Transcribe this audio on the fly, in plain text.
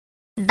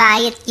Buy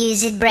it,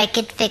 use it, break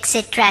it, fix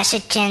it, trash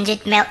it, change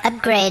it, mail,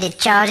 upgrade it,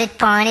 charge it,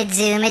 point it,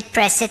 zoom it,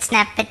 press it,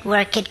 snap it,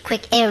 work it,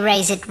 quick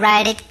erase it,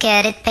 write it,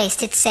 cut it,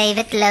 paste it, save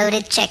it, load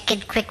it, check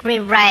it, quick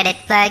rewrite it,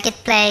 plug it,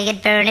 play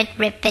it, burn it,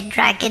 rip it,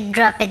 drag it,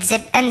 drop it,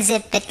 zip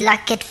unzip it,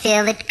 lock it,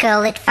 fill it,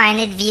 call it, find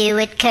it, view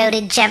it, code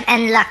it, jump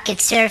and lock it,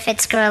 surf it,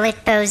 scroll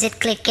it, pose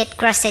it, click it,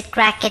 cross it,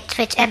 crack it,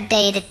 switch,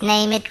 update it,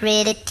 name it,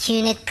 read it,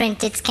 tune it,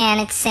 print it, scan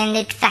it, send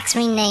it, fax,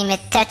 rename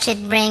it, touch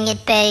it, bring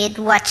it, pay it,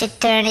 watch it,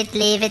 turn it,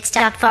 leave it,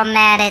 start,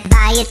 format it,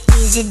 buy it,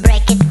 use it,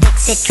 break it,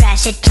 fix it,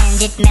 trash it,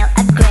 change it, mail,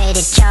 upgrade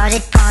it, charge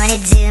it, point it,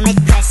 zoom it,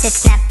 press it,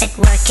 snap it,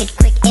 work it,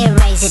 quick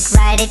erase it,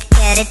 write it,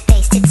 cut it,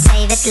 paste it,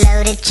 save it,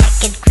 load it, check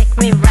it, quick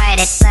rewrite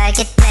it, plug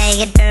it,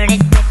 play it, burn it,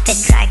 rip it,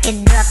 drag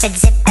it, drop it,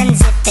 zip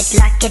unzip it,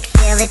 lock it,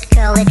 fill it,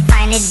 call it,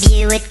 find it,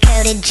 view it,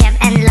 code it, jump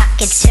and lock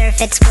it, surf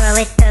it, scroll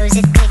it, pose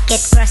it, click it,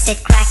 cross it,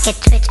 crack it,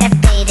 switch,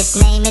 update it,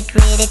 name it,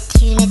 read it,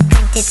 tune it,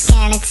 print it,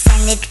 scan it,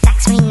 send it,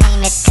 fax,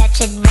 rename it, touch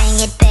it, bring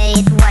it, pay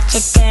it, watch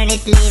it, turn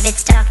it, leave it,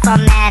 start,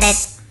 format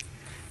it.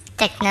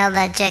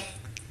 Technologic,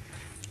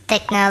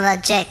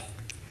 Technologic,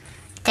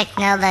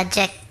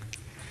 Technologic,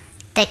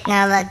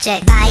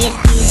 Technologic. Buy it,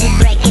 use it,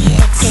 break it,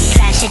 fix it,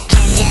 trash it,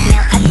 change it,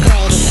 mail,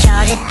 upgrade it,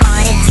 charge it,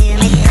 point it,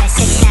 zoom it,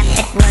 press it, snap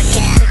it, work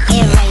it, quick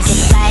erase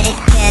it, write it,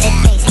 cut it,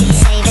 paste it,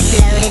 save it,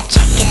 load it,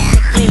 check it,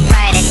 quick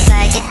rewrite it,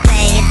 plug it,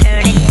 play it,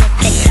 burn it,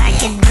 rip it,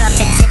 drag it, drop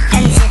it, zip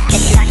unzip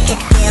it, lock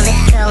it, fill it,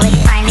 call it,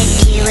 find it,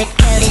 view it,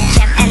 code it,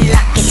 jump and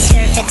lock it,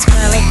 surf it,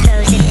 scroll it,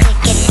 pose it,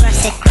 click it,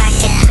 cross it, crack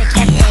it, switch,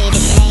 update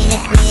it, name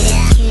it, read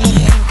it, tune it,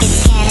 print it,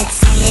 scan it,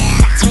 send it,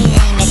 fax,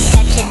 rename it,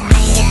 touch it,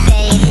 bring it,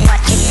 pay it,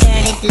 watch it,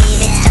 turn it,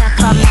 leave it, start,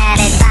 format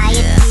it, buy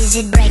it, use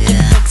it, break it,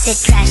 fix it,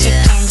 trash it,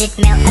 change it,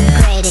 mail,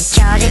 upgrade it,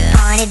 charge it,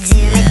 point it,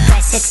 zoom it,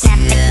 press it, snap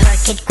it,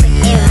 work it, quick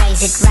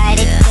erase it, write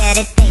it, cut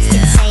it, paste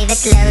it, save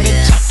it, load it,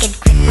 check it,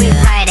 quick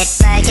rewrite it,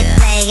 plug it,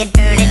 play it,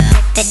 burn it,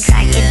 rip it,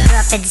 drag it,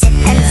 drop it, zip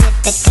unzip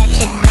it, touch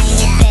it, bring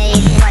it, pay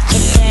it, watch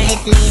it, turn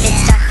it, leave it,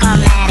 start,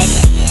 format it.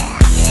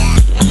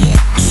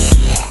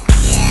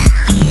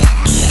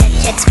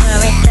 Touch it,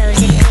 scroll it,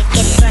 pose it, click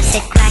it, cross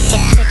it, crack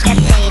it, switch,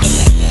 update it.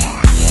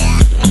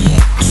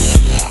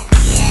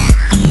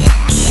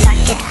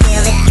 Lock it,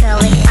 fill it, call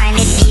it, find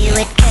it, view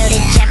it, code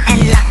it, jump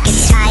and lock it,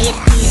 tie it,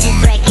 use it,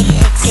 break it,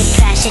 fix it,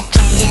 trash it,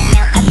 change it,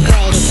 mail,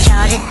 upgrade it,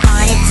 charge it,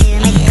 point it,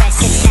 zoom it, press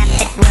it, snap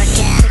it, work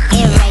it,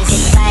 quick erase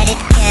it, write it,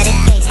 cut it,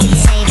 paste it,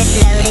 save it,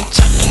 load it,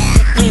 check it,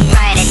 quick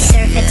rewrite it,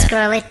 surf it,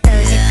 scroll it,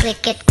 pose it,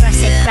 click it, cross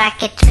it, crack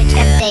it, switch,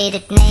 update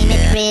it, name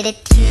it, read it,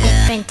 tune it,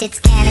 print it,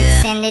 scan it,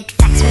 send it,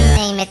 fax,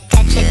 rename it,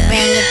 touch it,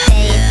 bring it,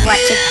 pay it,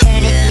 watch it,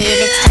 turn it,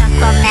 leave it, start,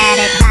 format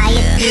it, buy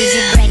it, use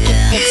it, break it,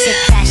 fix it,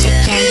 trash it,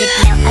 change it,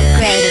 mail,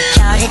 upgrade it,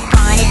 charge it,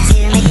 point it,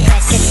 zoom it,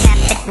 press it, snap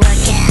it,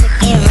 work it, quick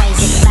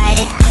erase it, write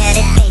it, cut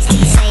it, paste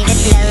it, save it,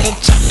 load it,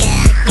 check it,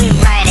 quick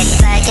rewrite it,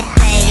 plug it,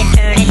 play it,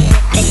 burn it,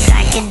 rip it,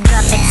 drag it,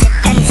 drop it, zip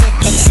unzip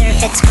it, surf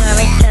it, scroll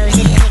it, pose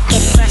it, click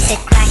it, cross it,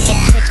 crack it,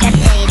 switch,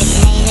 update it,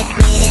 name it,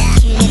 read it,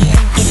 tune it,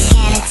 print it,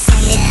 scan it,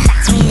 send it,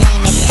 fax,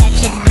 rename it,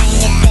 touch it, bring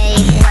it, pay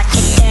it, watch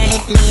it, turn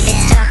it, leave it,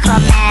 start,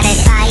 format it,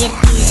 buy it,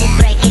 use it,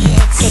 break it,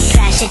 fix it,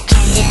 trash it,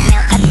 change it,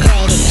 mail,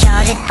 upgrade it,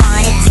 charge it,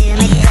 point it, zoom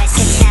it, press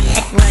it, snap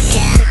it, work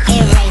it, quick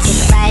erase it,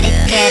 write it,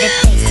 cut it,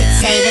 paste it,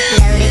 save it,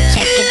 load it,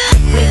 check it,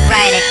 quick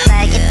rewrite it,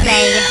 plug it,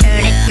 play it,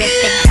 burn it, rip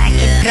it, drag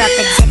it, drop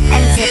it, zip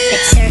unzip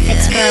it, surf it,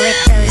 scroll it,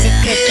 pose it,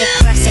 click it,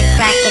 cross it,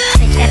 crack it,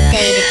 switch,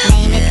 update it,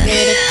 name it,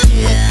 read it,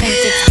 tune it,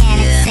 print it, scan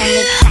it, send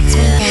it, fax,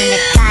 rename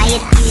it, buy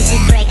it, use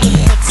it, break it,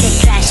 fix it,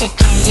 trash it,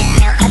 change it,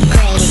 mail,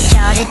 upgrade it,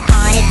 charge it,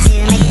 point it,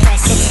 zoom it,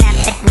 press it, snap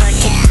it, work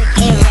it, quick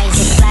erase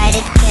it, write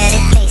it, cut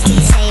it, paste it,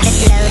 save it,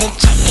 load it,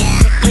 check it,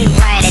 quick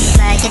rewrite it,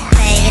 plug it,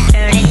 play it,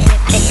 burn it,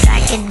 rip it,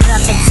 drag it,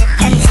 drop it, zip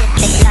unzip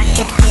it, lock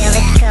it, fill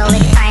it, call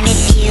it, find it,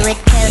 view it,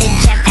 code it,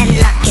 jump and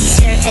lock it,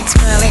 surf it,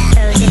 scroll it,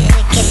 pose it,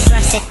 click it,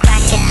 cross it,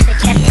 crack it,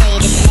 switch,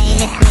 update it, name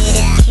it, read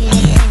it, tune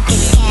it, print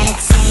it, scan it,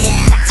 send it,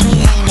 fax,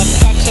 rename it,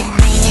 touch it,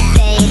 bring it,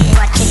 pay it,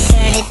 watch it,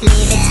 turn it,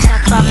 leave it,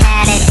 start,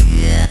 format it.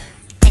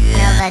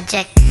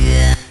 Technologic,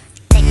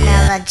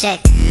 Technologic,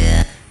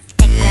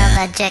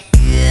 Technologic,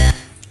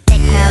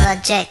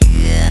 Technologic,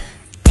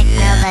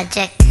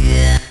 Technologic,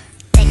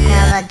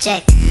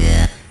 Technologic,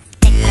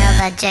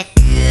 Technologic,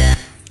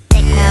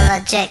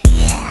 Technologic.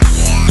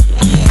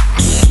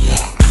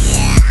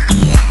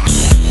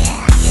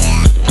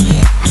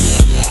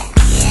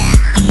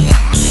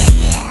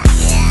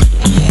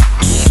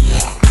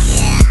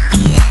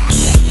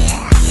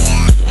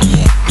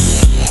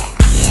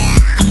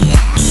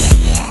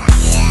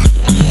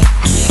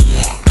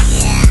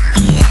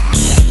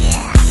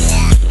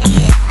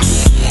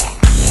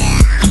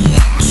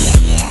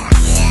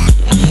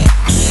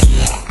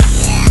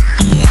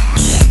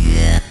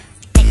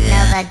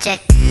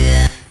 Technologic,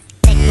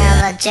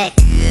 Technologic,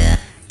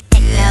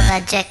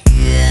 Technologic,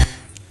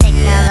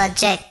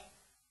 Technologic.